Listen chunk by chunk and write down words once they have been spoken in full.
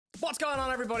What's going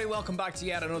on, everybody? Welcome back to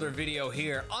yet another video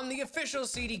here on the official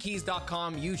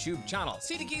cdkeys.com YouTube channel.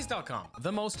 cdkeys.com,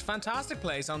 the most fantastic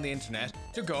place on the internet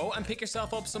to go and pick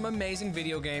yourself up some amazing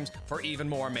video games for even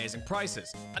more amazing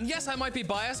prices. And yes, I might be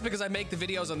biased because I make the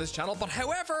videos on this channel, but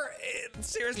however,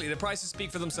 seriously, the prices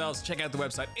speak for themselves. Check out the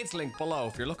website. It's linked below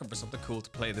if you're looking for something cool to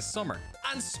play this summer.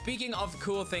 And speaking of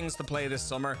cool things to play this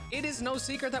summer, it is no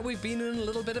secret that we've been in a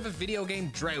little bit of a video game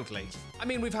drought lately. I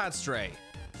mean, we've had Stray.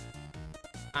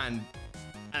 And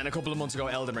a couple of months ago,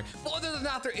 Elden Ring. But other than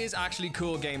that, there is actually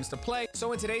cool games to play.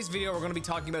 So in today's video, we're going to be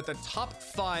talking about the top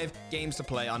 5 games to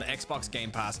play on Xbox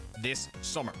Game Pass this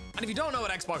summer. And if you don't know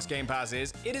what Xbox Game Pass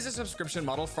is, it is a subscription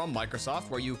model from Microsoft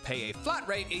where you pay a flat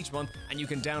rate each month and you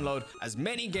can download as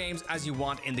many games as you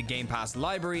want in the Game Pass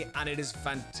library, and it is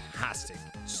fantastic.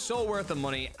 So worth the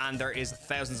money, and there is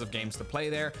thousands of games to play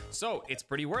there, so it's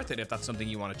pretty worth it if that's something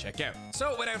you want to check out.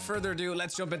 So without further ado,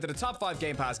 let's jump into the top 5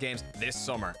 Game Pass games this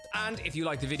summer. And if you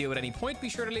like the video at any point, be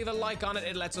sure to leave a like on it.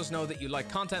 It lets us know that you like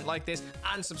content like this,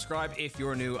 and subscribe if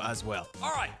you're new as well.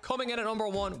 All right, coming in at number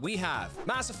 1, we have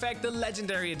Mass Effect: The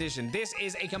Legendary Edition. This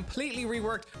is a completely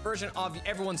reworked version of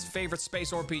everyone's favorite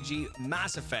space RPG,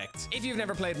 Mass Effect. If you've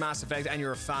never played Mass Effect and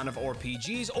you're a fan of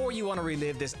RPGs, or you want to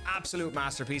relive this absolute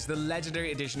masterpiece, the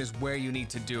Legendary Edition is where you need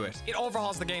to do it. It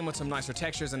overhauls the game with some nicer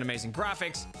textures and amazing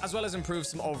graphics, as well as improves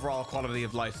some overall quality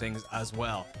of life things as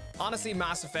well. Honestly,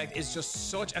 Mass Effect is just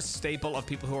such a staple of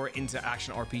people who are into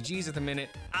action RPGs at the minute,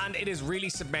 and it has really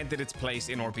cemented its place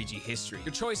in RPG history.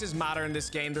 Your choices matter in this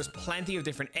game. There's plenty of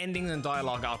different endings and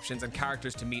dialogue options and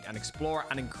characters to meet and explore,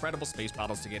 and incredible space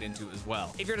battles to get into as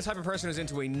well. If you're the type of person who's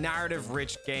into a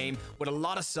narrative-rich game with a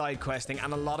lot of side questing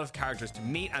and a lot of characters to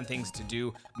meet and things to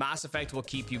do, Mass Effect will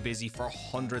keep you busy for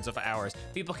hundreds of hours.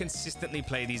 People consistently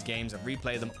play these games and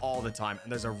replay them all the time,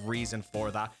 and there's a reason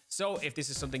for that. So if this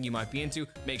is something you might be into,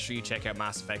 make sure you check out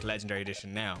Mass Effect Legendary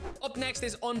Edition now. Up next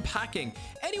is unpacking.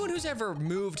 Anyone who's ever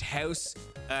moved house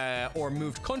or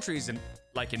moved countries, and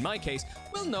like in my case,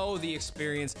 will know the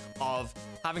experience of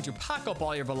having to pack up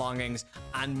all your belongings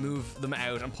and move them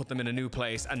out and put them in a new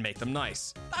place and make them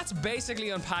nice. That's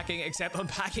basically unpacking, except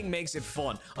unpacking makes it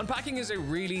fun. Unpacking is a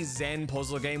really zen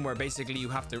puzzle game where basically you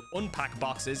have to unpack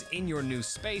boxes in your new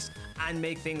space and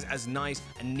make things as nice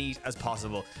and neat as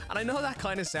possible. And I know that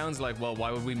kind of sounds like, well,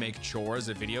 why would we make chores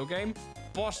a video game?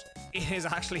 But it is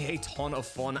actually a ton of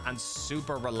fun and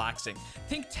super relaxing.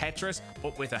 Think Tetris,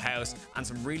 but with a house, and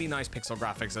some really nice pixel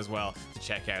graphics as well to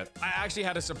check out. I actually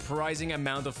had a surprising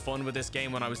amount of fun with this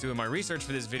game when I was doing my research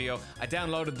for this video. I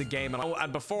downloaded the game,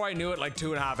 and before I knew it, like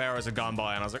 2.5 hours had gone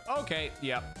by, and I was like, okay,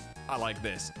 yep. I like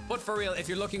this. But for real, if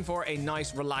you're looking for a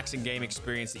nice, relaxing game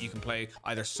experience that you can play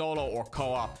either solo or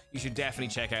co-op, you should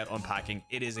definitely check out Unpacking.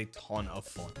 It is a ton of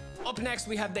fun. Up next,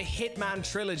 we have the Hitman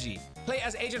Trilogy. Play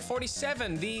as Agent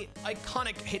 47, the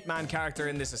iconic Hitman character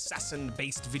in this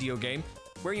assassin-based video game,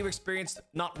 where you experience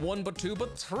not 1, but 2,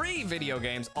 but 3 video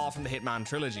games, all from the Hitman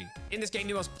trilogy. In this game,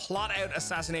 you must plot out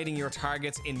assassinating your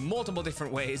targets in multiple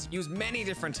different ways, use many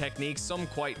different techniques, some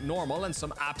quite normal and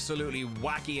some absolutely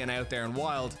wacky and out there and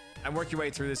wild, and work your way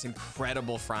through this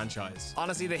incredible franchise.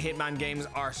 Honestly, the Hitman games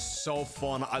are so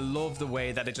fun. I love the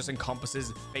way that it just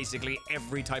encompasses basically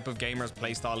every type of gamer's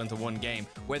playstyle into one game.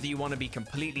 Whether you want to be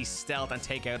completely stealth and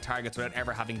take out targets without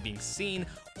ever having been seen,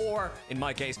 or in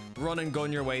my case, run and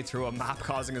gun your way through a map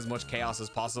causing as much chaos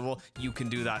as possible, you can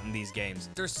do that in these games.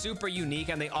 They're super unique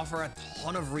and they offer a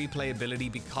ton of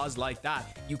replayability because like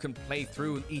that, you can play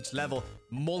through each level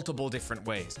multiple different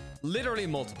ways. Literally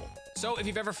multiple. So if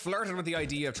you've ever flirted with the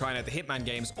idea of trying out the Hitman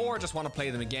games or just want to play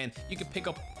them again, you can pick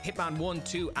up Hitman 1,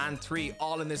 2, and 3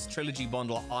 all in this trilogy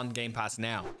bundle on Game Pass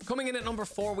now. Coming in at number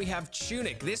 4, we have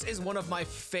Tunic. This is one of my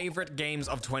favorite games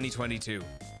of 2022.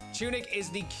 Tunic is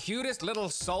the cutest little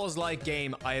Souls-like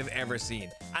game I have ever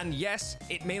seen. And yes,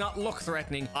 it may not look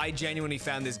threatening, I genuinely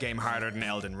found this game harder than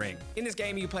Elden Ring. In this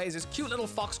game, you play as this cute little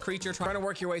fox creature trying to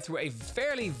work your way through a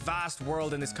fairly vast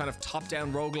world in this kind of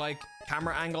top-down roguelike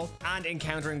camera angle, and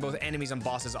encountering both enemies and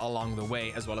bosses along the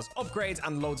way, as well as upgrades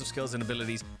and loads of skills and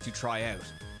abilities to try out.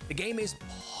 The game is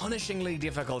punishingly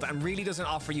difficult and really doesn't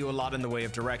offer you a lot in the way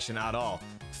of direction at all.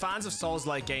 Fans of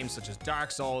Souls-like games such as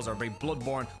Dark Souls or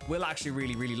Bloodborne will actually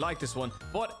really like this one,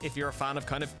 but if you're a fan of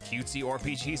kind of cutesy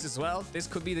RPGs as well, this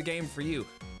could be the game for you.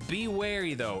 Be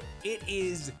wary though, it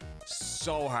is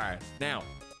so hard. Now,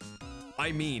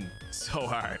 I mean so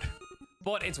hard.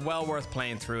 But it's well worth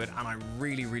playing through it, and I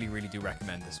really do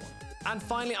recommend this one. And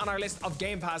finally, on our list of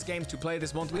Game Pass games to play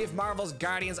this month, we have Marvel's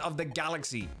Guardians of the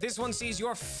Galaxy. This one sees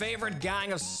your favorite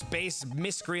gang of space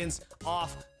miscreants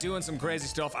off doing some crazy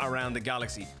stuff around the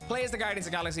galaxy. Play as the Guardians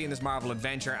of the Galaxy in this Marvel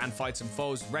adventure and fight some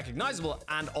foes recognizable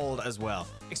and old as well.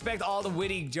 Expect all the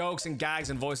witty jokes and gags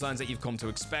and voice lines that you've come to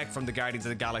expect from the Guardians of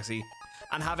the Galaxy,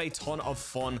 and have a ton of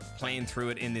fun playing through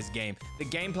it in this game. The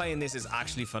gameplay in this is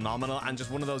actually phenomenal, and just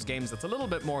one of those games that's a little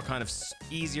bit more kind of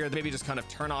easier. Maybe just kind of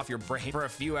turn off your brain for a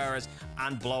few hours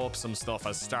and blow up some stuff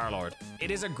as Star-Lord.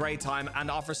 It is a great time and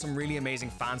offers some really amazing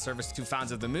fan service to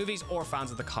fans of the movies or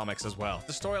fans of the comics as well.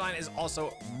 The storyline is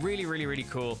also really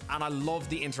cool, and I love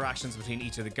the interactions between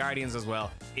each of the Guardians as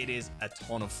well. It is a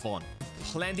ton of fun.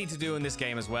 Plenty to do in this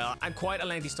game as well, and quite a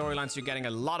lengthy storyline, so you're getting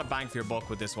a lot of bang for your buck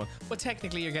with this one. But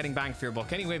technically you're getting bang for your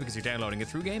buck anyway because you're downloading it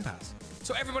through Game Pass.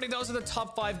 So everybody, those are the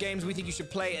top 5 games we think you should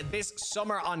play this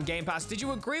summer on Game Pass. Did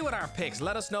you agree with our picks?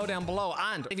 Let us know down below,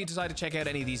 and if you decide to check out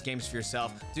any of these games for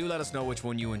yourself, do let us know which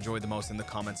one you enjoyed the most in the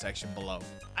comment section below.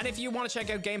 And if you want to check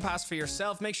out Game Pass for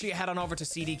yourself, make sure you head on over to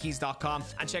cdkeys.com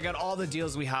and check out all the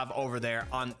deals we have over there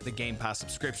on the Game Pass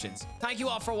subscriptions. Thank you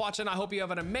all for watching. I hope you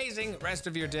have an amazing rest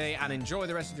of your day and enjoy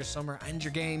the rest of your summer and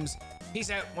your games. Peace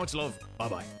out, much love, bye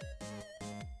bye.